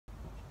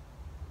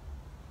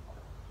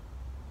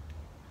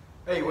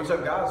Hey, what's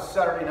up, guys?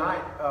 Saturday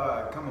night,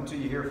 coming to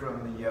you here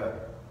from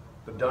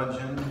the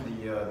dungeon,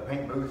 the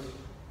paint booth.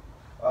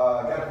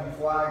 Got a few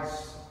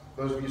flags.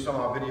 Those of you who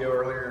saw my video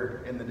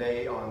earlier in the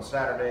day on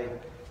Saturday,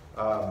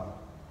 got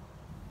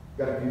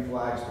a few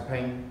flags to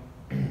paint.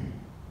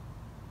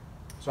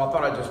 So I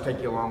thought I'd just take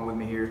you along with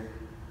me here.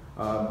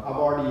 I've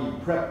already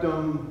prepped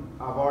them.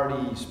 I've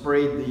already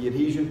sprayed the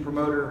adhesion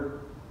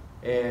promoter,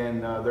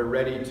 and they're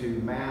ready to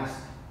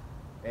mask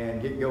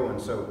and get going.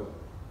 So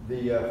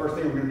the first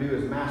thing we're going to do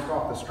is mask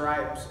off the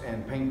stripes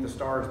and paint the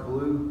stars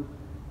blue,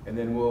 and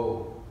then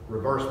we'll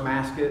reverse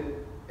mask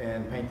it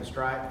and paint the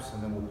stripes,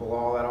 and then we'll pull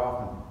all that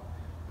off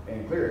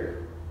and clear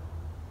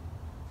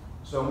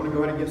it. So I'm going to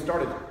go ahead and get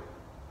started.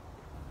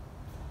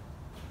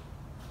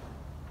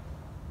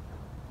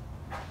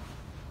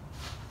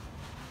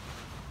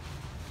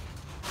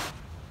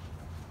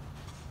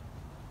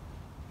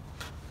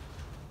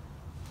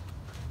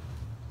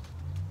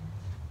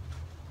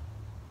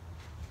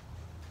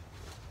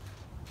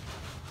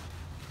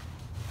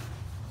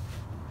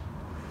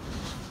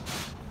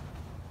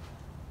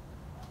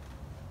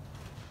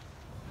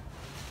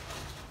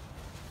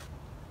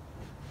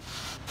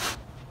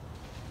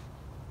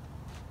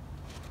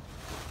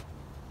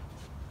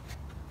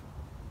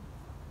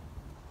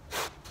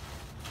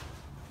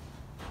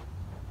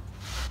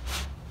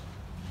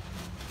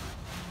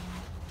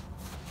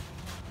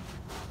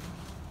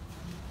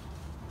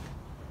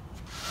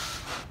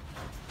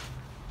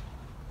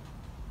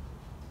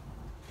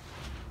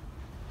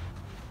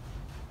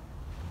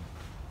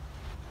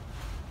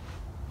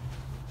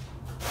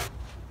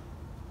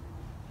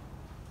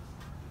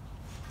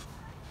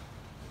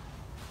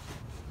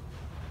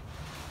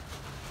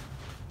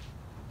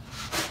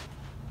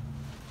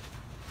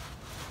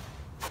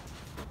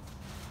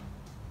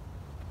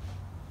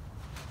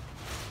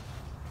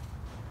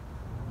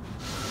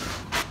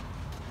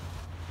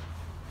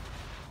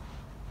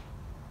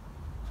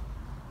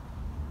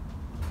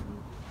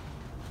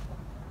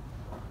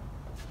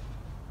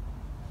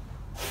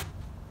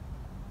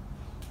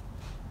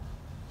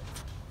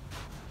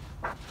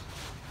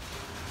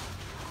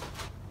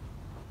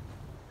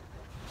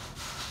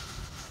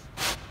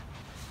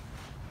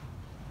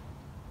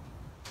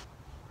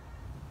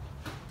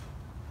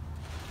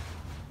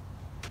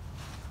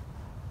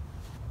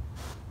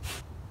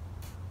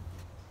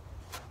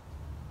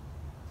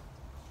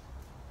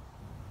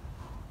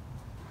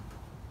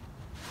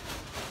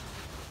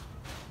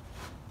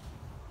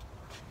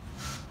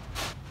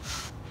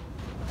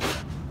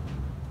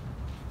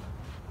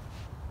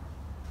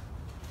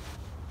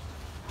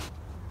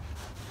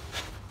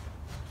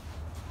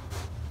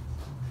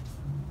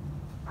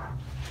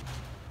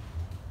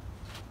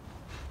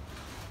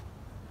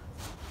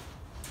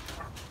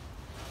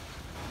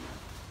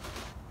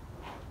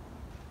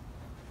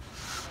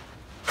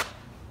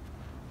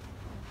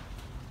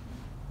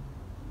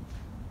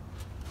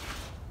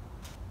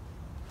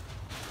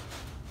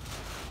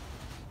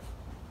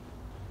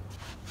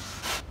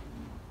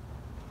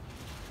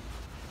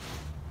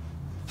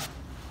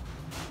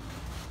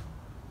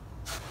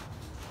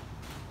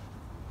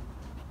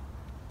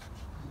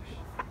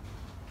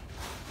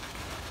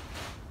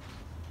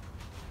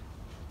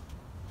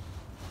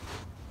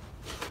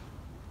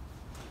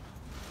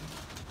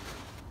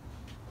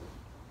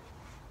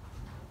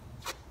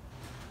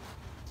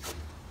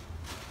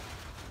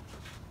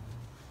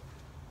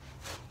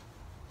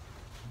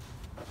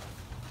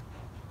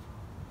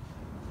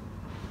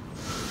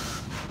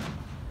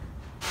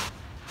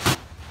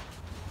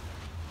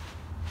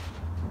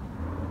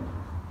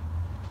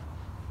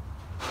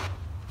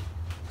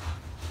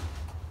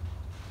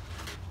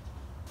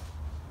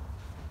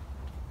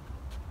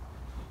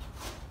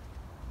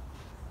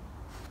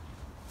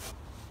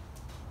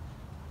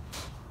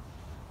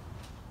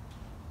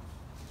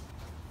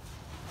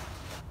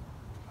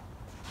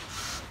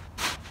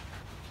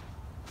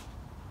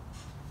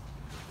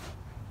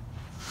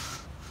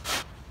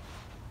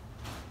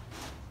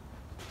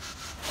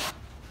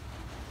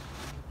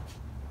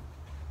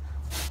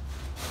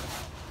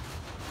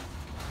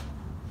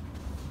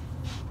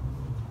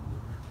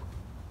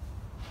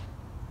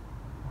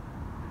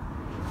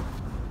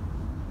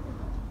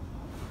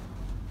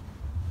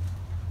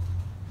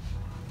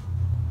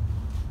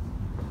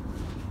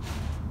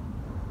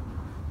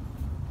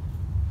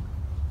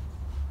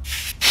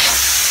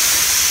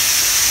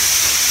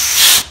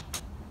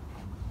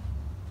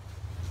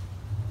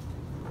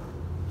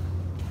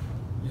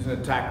 Using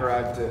a tack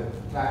rod to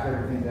tack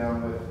everything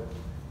down with.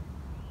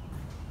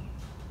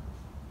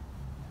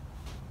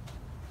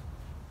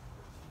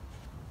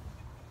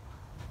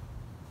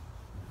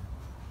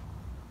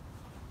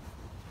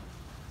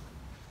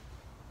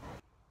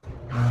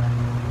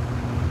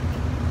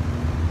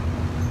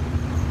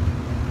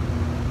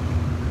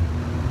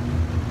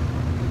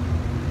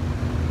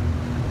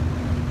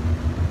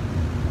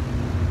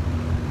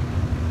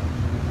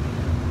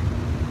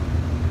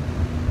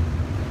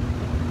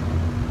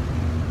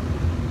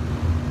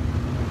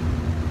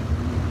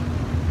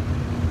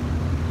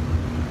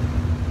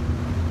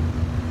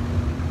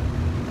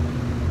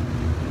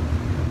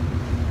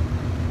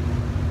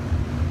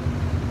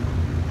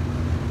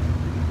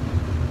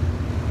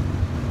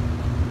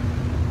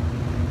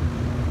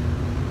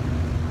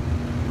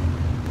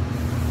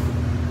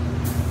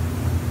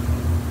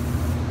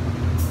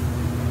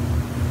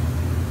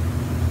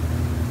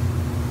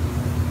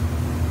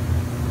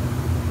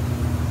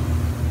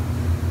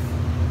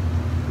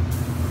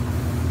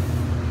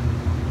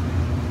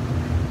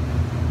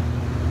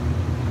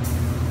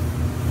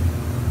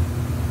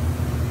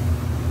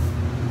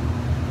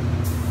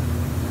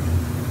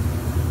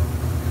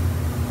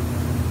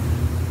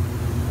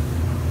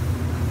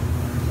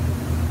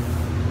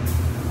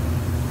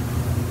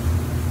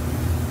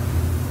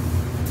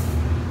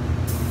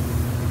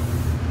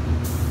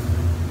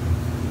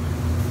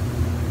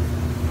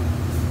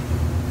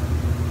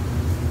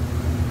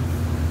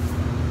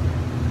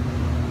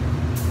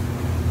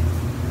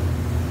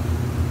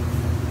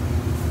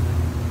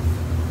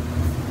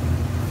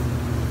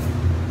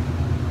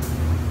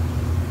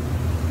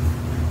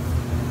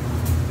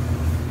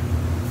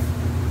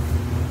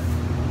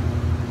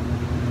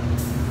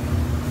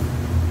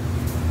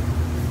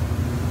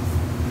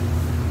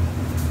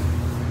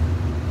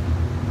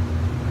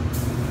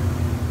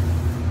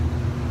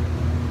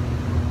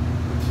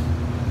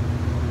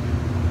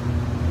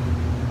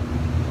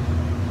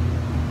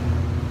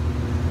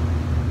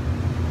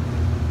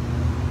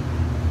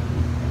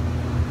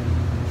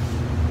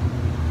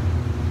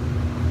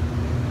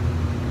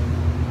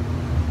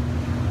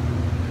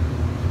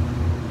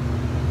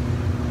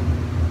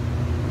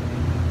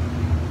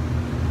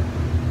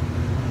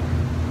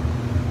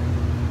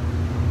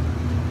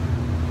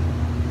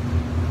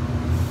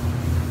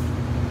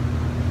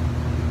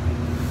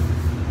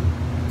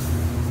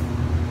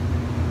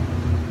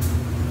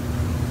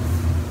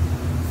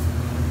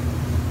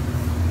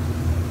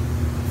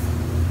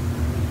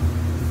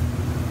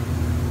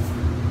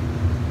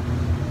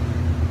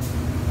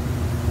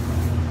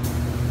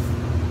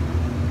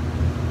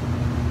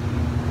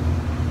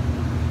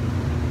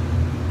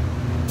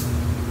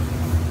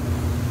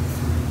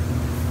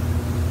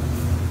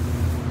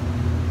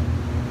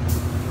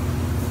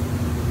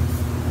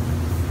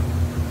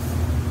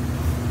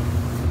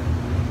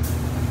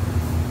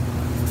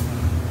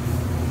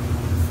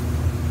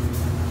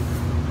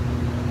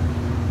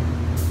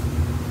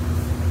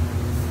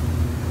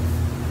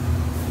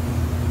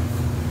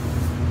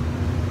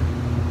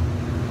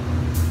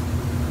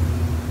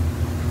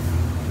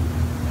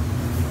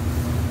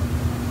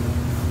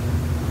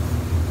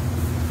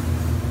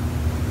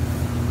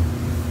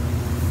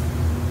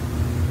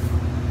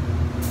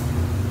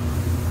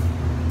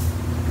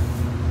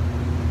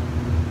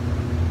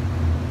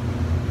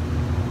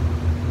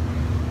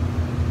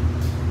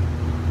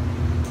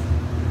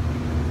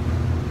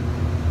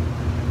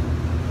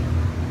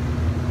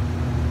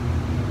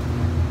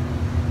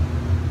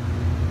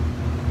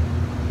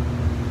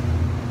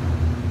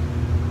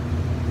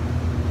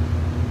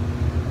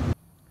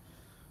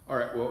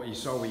 you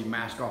saw we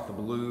masked off the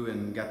blue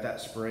and got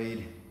that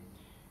sprayed.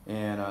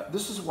 And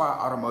this is why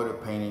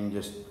automotive painting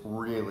just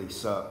really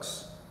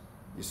sucks.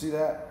 You see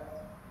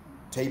that?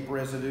 Tape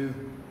residue.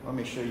 Let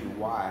me show you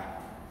why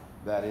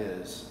that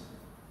is.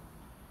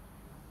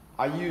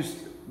 I used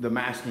the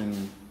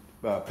masking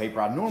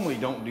paper. I normally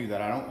don't do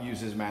that. I don't use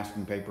his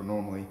masking paper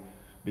normally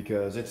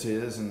because it's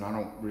his and I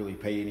don't really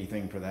pay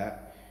anything for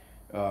that.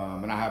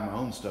 And I have my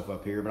own stuff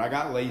up here, but I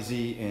got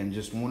lazy and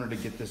just wanted to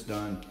get this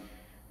done,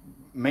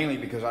 mainly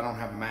because I don't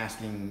have a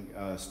masking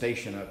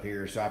station up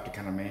here, so I have to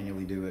kind of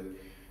manually do it.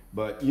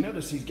 But you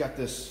notice he's got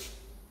this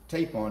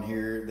tape on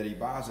here that he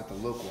buys at the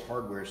local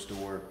hardware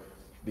store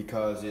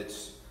because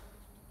it's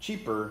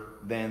cheaper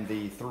than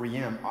the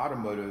 3M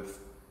automotive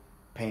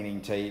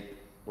painting tape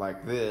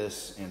like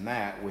this and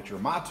that, which are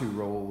my 2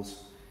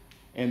 rolls.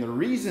 And the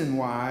reason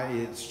why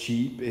it's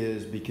cheap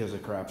is because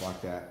of crap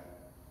like that.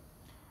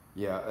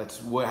 Yeah,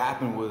 that's what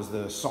happened. Was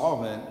the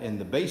solvent in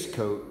the base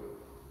coat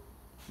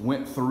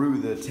went through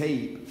the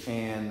tape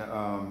and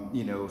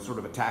you know, sort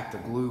of attacked the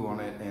glue on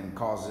it and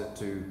caused it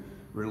to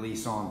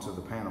release onto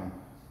the panel.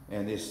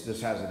 And this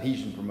has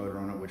adhesion promoter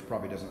on it, which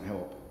probably doesn't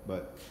help.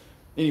 But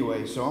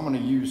anyway, so I'm going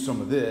to use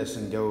some of this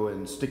and go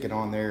and stick it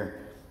on there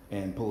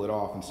and pull it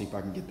off and see if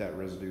I can get that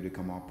residue to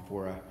come off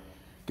before I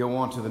go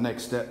on to the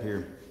next step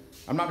here.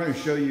 I'm not going to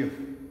show you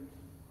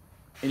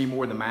any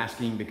more of the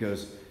masking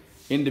because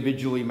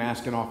individually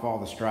masking off all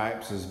the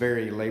stripes is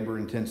very labor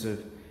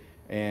intensive,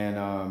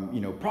 and you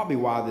know, probably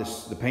why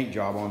the paint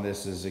job on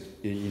this is,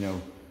 you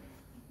know,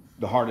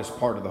 the hardest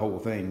part of the whole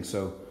thing.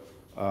 So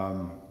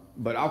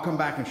but I'll come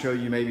back and show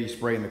you maybe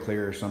spraying the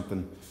clear or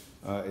something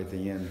at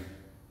the end.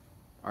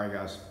 All right,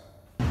 guys.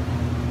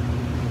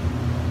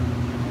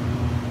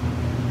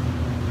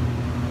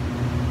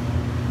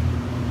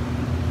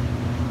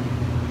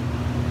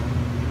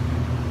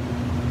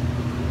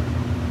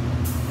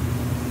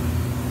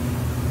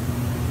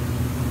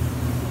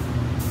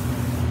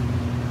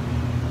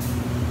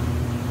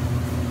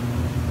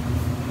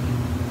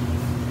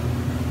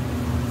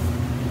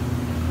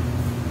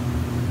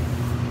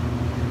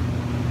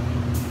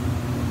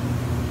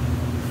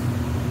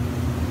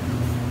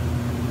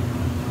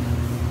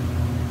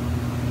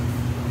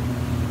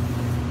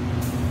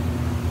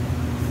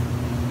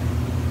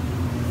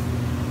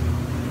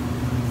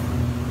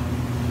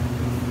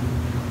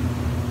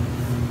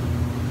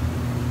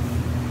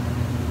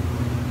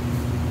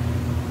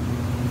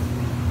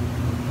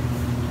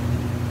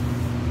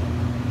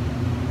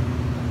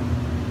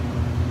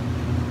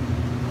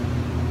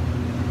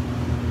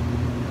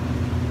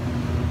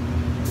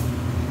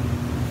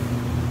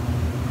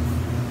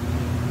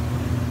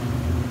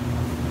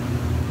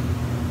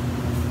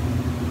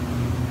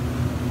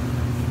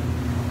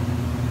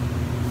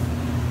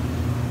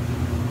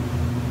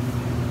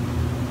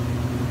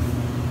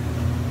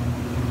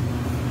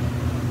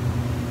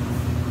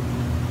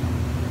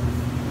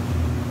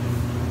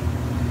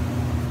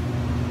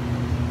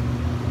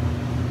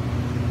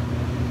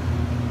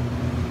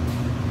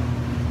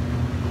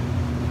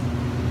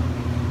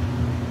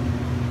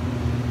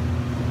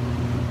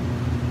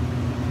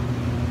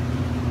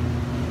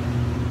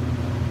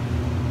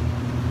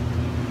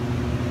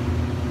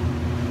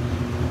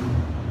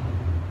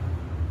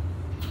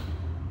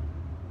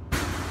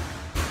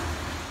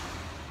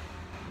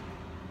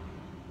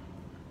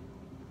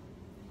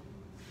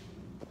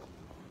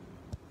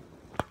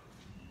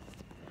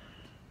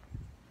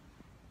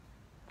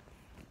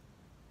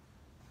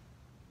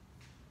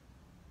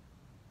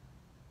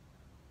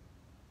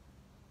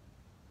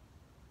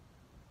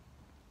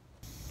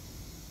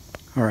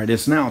 All right,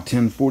 it's now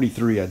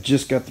 10:43. I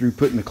just got through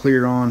putting the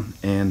clear on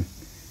and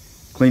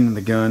cleaning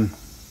the gun.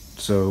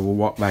 So we'll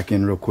walk back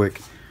in real quick.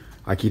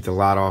 I keep the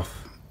light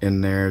off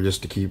in there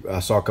just to keep, I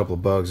saw a couple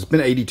of bugs. It's been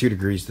 82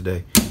 degrees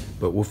today,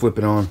 but we'll flip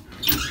it on,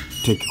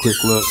 take a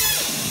quick look.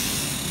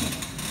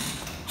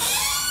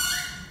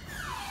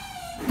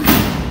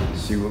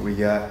 See what we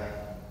got.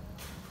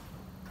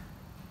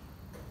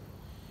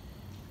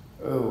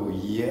 Oh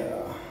yeah.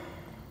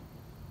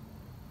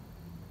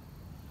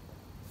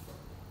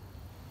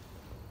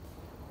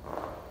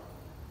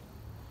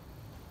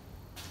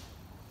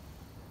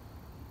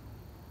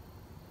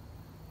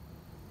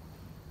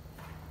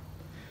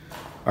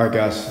 All right,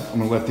 guys, I'm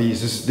gonna let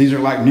these are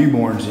like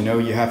newborns, you know.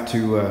 You have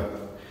to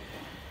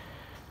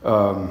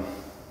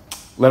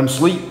let them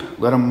sleep,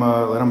 let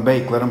them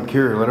bake, let them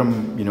cure, let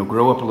them, you know,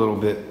 grow up a little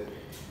bit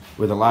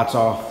with the lights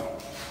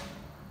off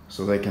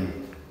so they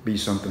can be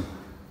something.